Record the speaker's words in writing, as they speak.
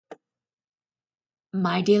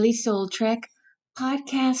My Daily Soul Trek,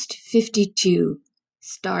 Podcast 52,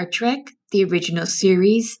 Star Trek, the original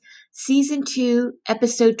series, Season 2,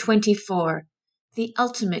 Episode 24, The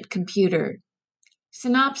Ultimate Computer.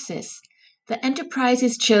 Synopsis: The Enterprise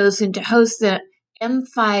is chosen to host the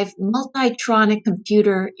M5 Multitronic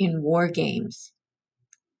computer in war games.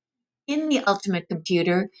 In The Ultimate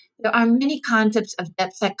Computer, there are many concepts of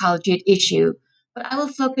depth psychology at issue, but I will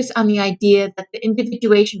focus on the idea that the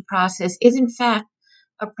individuation process is, in fact,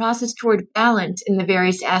 a process toward balance in the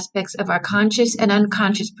various aspects of our conscious and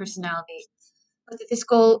unconscious personality, but that this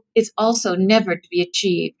goal is also never to be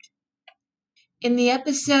achieved. In the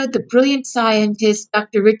episode, the brilliant scientist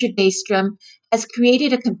Dr. Richard Daystrom has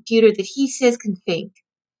created a computer that he says can think.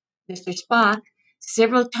 Mr. Spock,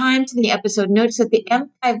 several times in the episode, notes that the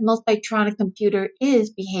M5 Multitronic computer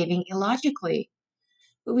is behaving illogically.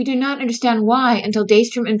 But we do not understand why until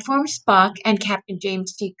Daystrom informs Spock and Captain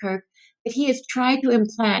James T. Kirk that he has tried to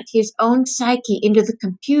implant his own psyche into the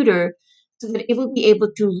computer so that it will be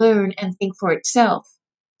able to learn and think for itself.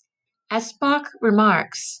 As Spock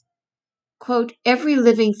remarks, quote, every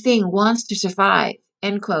living thing wants to survive,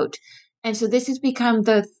 end quote. And so this has become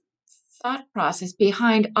the thought process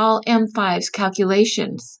behind all M5's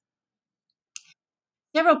calculations.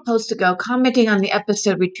 Several posts ago, commenting on the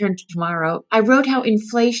episode Return to Tomorrow, I wrote how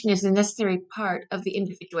inflation is a necessary part of the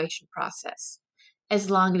individuation process, as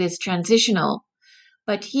long as it is transitional.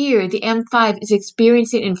 But here, the M5 is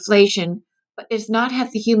experiencing inflation, but does not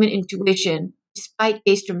have the human intuition, despite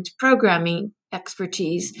Daystrom's programming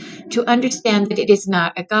expertise, to understand that it is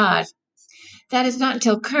not a god. That is not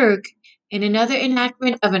until Kirk, in another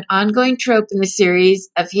enactment of an ongoing trope in the series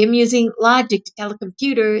of him using logic to tell a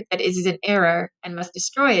computer that it is in error and must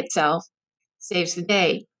destroy itself, saves the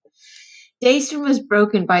day. Daystrom was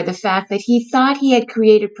broken by the fact that he thought he had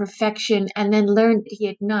created perfection and then learned that he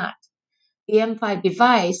had not. The M5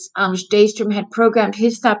 device, which Daystrom had programmed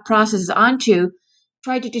his thought processes onto,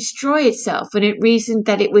 tried to destroy itself when it reasoned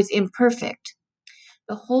that it was imperfect.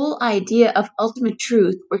 The whole idea of ultimate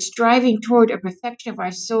truth or striving toward a perfection of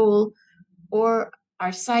our soul or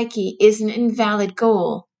our psyche is an invalid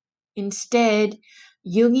goal. Instead,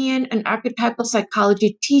 Jungian and archetypal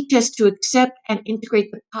psychology teach us to accept and integrate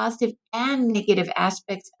the positive and negative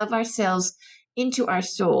aspects of ourselves into our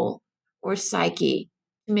soul or psyche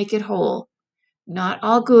to make it whole. Not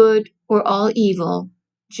all good or all evil,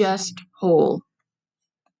 just whole.